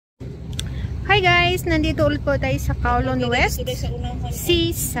Hi guys! Nandito ulit po tayo sa Kowloon West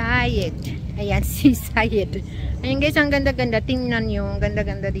Seaside. Ayan, Seaside. Ayan guys, ang ganda-ganda. Tingnan nyo, ang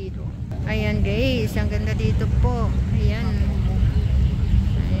ganda-ganda dito. Ayan guys, ang ganda dito po. Ayan.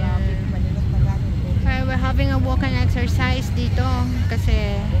 Ayan. We're having a walk and exercise dito.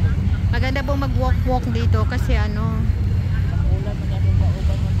 Kasi maganda po mag-walk-walk dito. Kasi ano,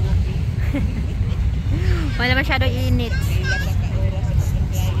 wala masyado init.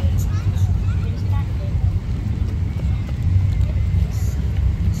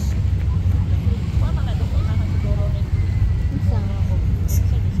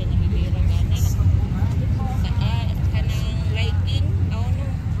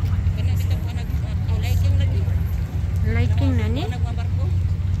 Liking na ni?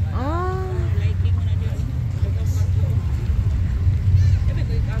 Oh.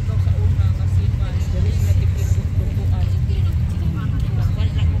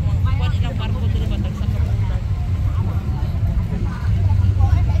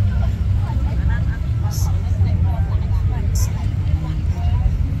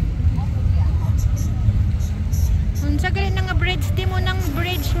 Unsa gali na nga bridge di mo nang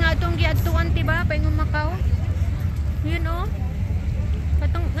bridge nga tong giadtuan tiba paingon Macau? Yun o.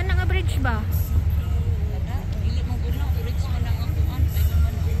 Katong nga bridge ba? Dili mo gulo, bridge man ang akuan, paingon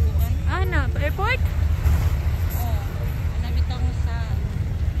man ang akuan. Ah, na airport? Oh, nabitaw mo sa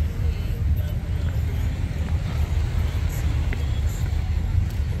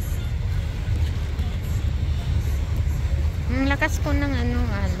Lakas ko ng anong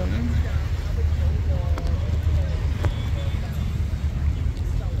alon.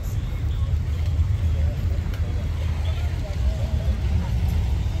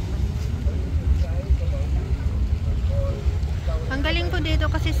 Ang galing po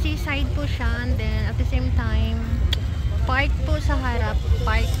dito kasi seaside po siya, and then at the same time park po sa harap,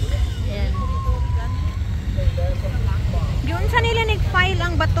 park. Ayan. Yun sa nila nag-file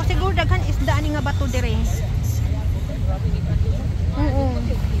ang bato, siguro daghan isda ni nga bato dire. Oo.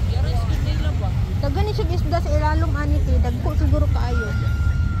 Daghan ni siya isda sa ilalom ani ti, dagko siguro kaayo.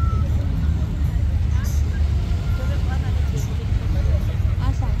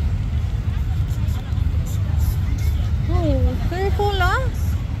 Asa? Oh, careful ah.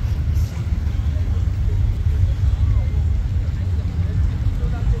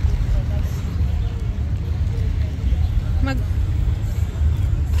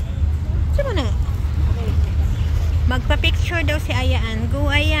 Saan na? Magpa-picture daw si Ayaan. Go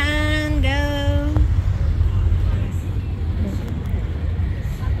Ayaan, go.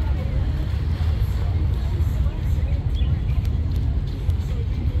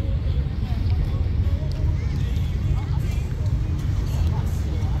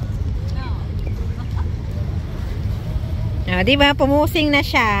 Ah, di ba? Pumusing na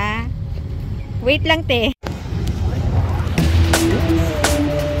siya. Wait lang, te.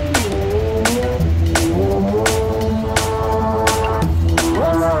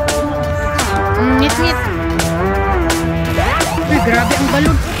 Ngit-ngit. Uy, grabe ang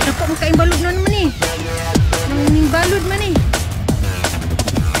balod. Naku, ang kaing balod na naman eh. Nang balod man eh.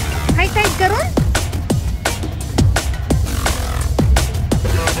 High tide ka ron?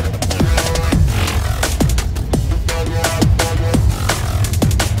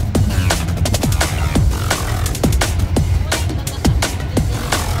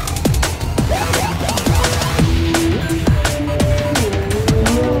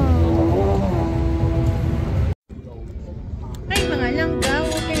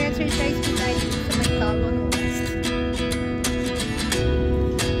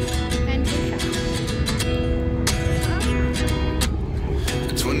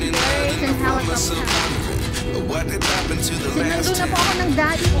 Sinundo na po ako ng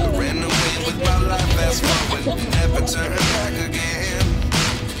daddy ko.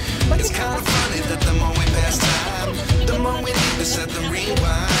 It's kind of funny that the more we pass time, the more we need to set the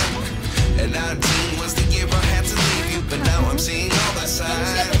rewind. And 19 was the year I had to leave you, but now I'm seeing all the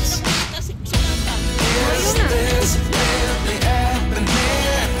signs. Is this really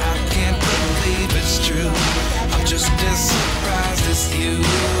happening? I can't believe it's true. I'm just as surprised as you.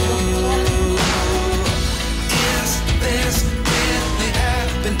 Is this really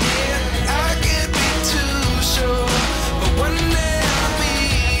happening? I can't be too sure, but one day I'll be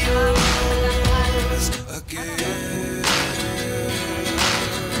yours again.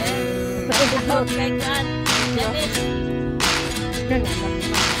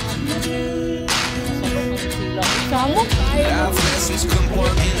 like that. Our lessons come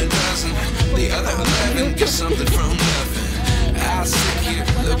one in a dozen. The other 11 get something from nothing. I sit here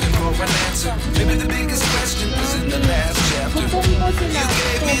looking for an answer. Maybe the biggest question was in the last chapter. You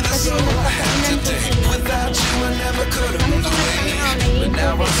gave me the soul I had to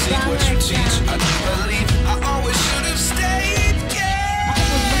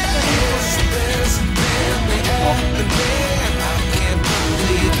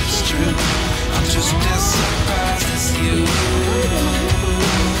true. I'm just as surprised as you.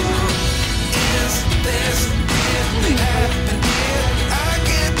 Is this really happening? I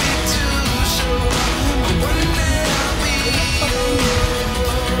can't be too sure, but one day I'll be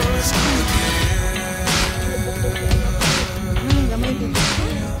yours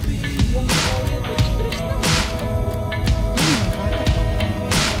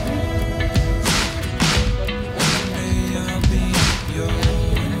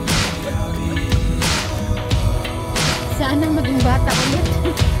Sana maging bata ulit.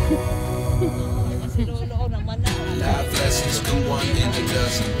 Kasi lolo naman na. Life lessons come one in a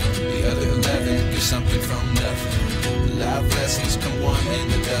dozen. The other 11 is something from nothing. Life lessons come one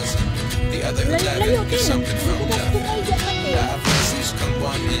in a dozen. The other 11 is something from nothing. Life lessons come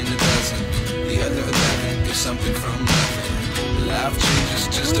one in a dozen. The other 11 is something from nothing. Life changes,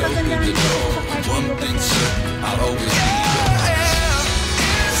 just open the door. One thing's certain, I'll always be yours.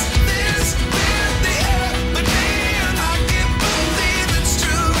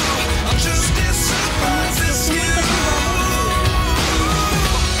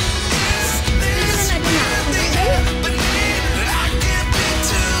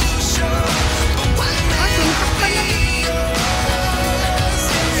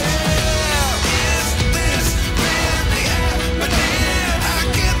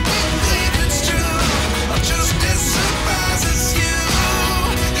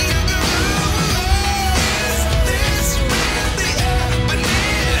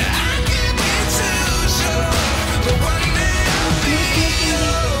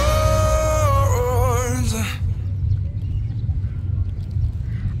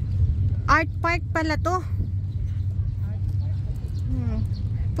 Art park pala to.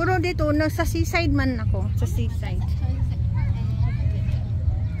 Puro dito, sa seaside man ako. Sa seaside.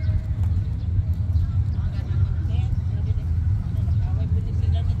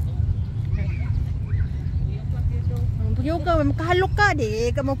 Puyog ka, makahalok ka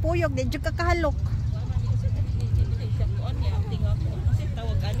di. Ka mo puyog, di ka kahalok.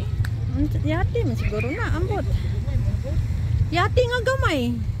 Yati man siguro na, ambot. Yati nga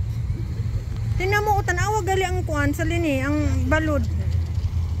gamay. Tingnan mo, tanawa gali ang kuan sa lini, ang balod.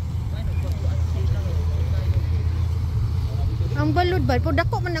 Ang balod ba? Po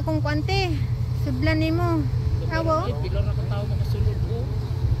dako man akong kuante. Sublan nimo. Awo. Pila ra ka tawo makasulod ko.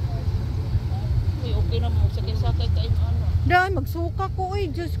 Uy, okay na mo sakay-sakay kay ano. Dai magsuka ko oy,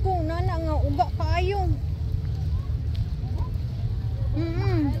 Diyos ko, nana nga uga kaayo.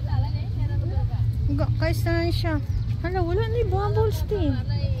 Uga kay saan siya. Hala, wala ni bubbles ti.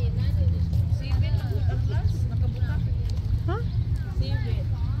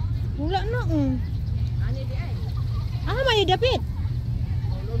 Wala na may dapit.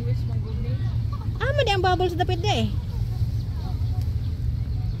 May ang bubbles dapit de.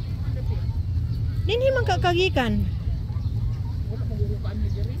 Dinhi man kakagikan.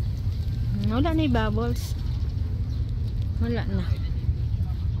 Wala na yung bubbles. Wala na.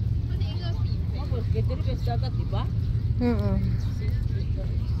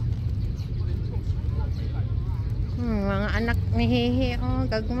 Mga anak ni Hehe, oh,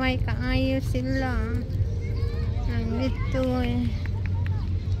 gagmay kaayo sila. Nandito eh.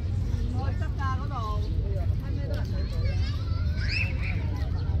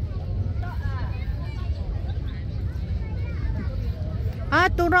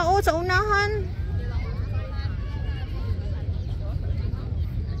 Turao sa unahan.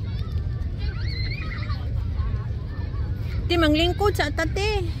 Di manglingkod sa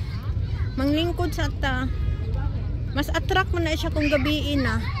tate. Manglingkod sa ata. Mas attract mo na siya kung gabiin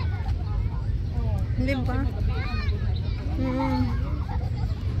na. Di ba?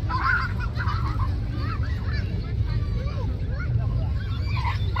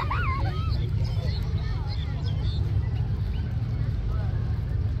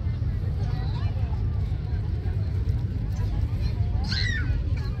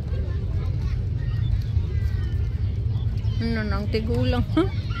 Ano nang tigulang.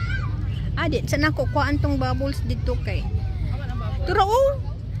 Adit, saan ako kuhaan tong bubbles dito kay? Turao!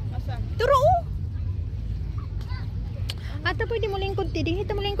 Turao! Ata pwede mo lingkod ti. Di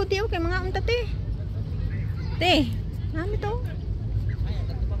hita mo lingkod ti. Okay, mga unta ti. Ti, nami to?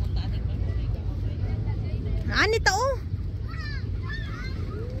 Ani to?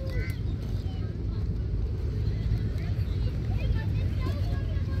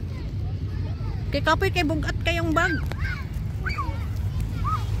 Kay kapoy kay bugat kayong bag.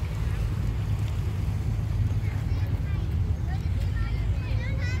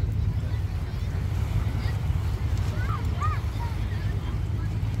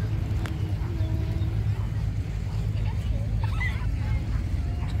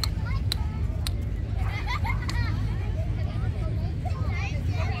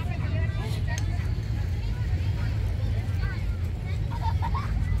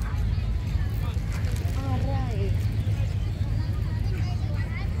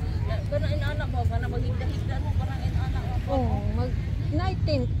 mo, ka na maghigda-higda mo, parang anak mo. Oh, mag night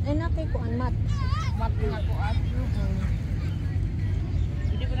tent. Ay nakay ko an mat. Mat nga kuan.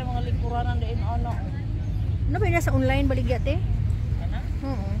 Hindi pa na mga lingkuranan din anak. Ano ba na sa online baligya te? Kana?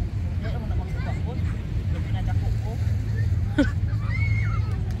 Oo. Hindi mo na magpapakot. Hindi na dako ko.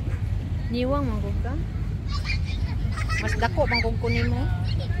 Niwang manggog ka? Mas dako manggog ko nimo.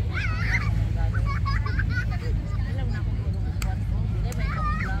 Alam na ko kung kuan ko. Hindi may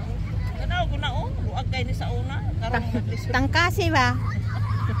kaulaw. Kana ko na luag kay ni sa una. Karon maglis. Tangkasi ba?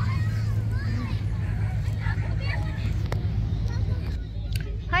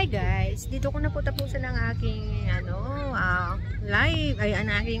 Hi guys, dito ko na po tapusan ang aking live ay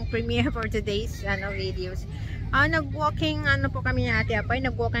ang aking premiere for today's videos. Nag-walking po kami ni Ate Apay,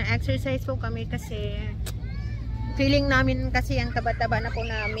 nag-walking exercise po kami kasi feeling namin kasi ang taba-taba na po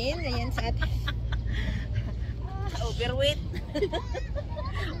namin. Ayan sa Ate. Overweight.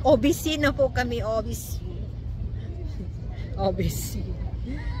 Obese na po kami, obese. Obese.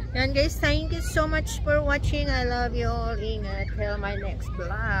 Yan guys, thank you so much for watching. I love you all. Ingat till my next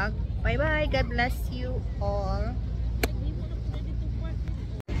vlog. Bye bye. God bless you all.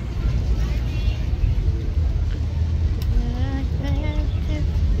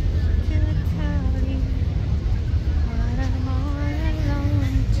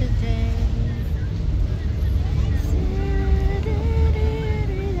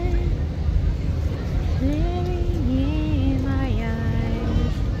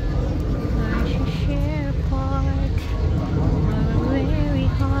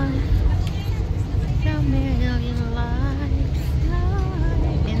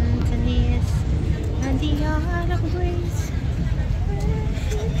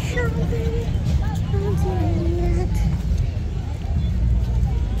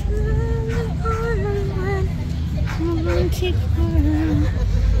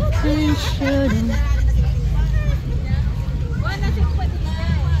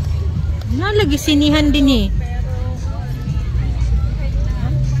 Lagi sinihan din eh.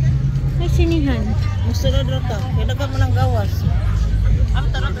 May sinihan. Gusto na dito. Kailangan mo ng gawas. Ang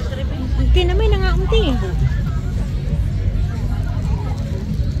tarap ng tripping. Hindi na may nangaunti.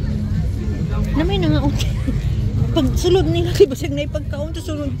 Na may nangaunti. Pag sulod nila, basag na ipagkaunti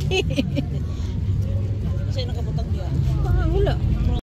sulod eh.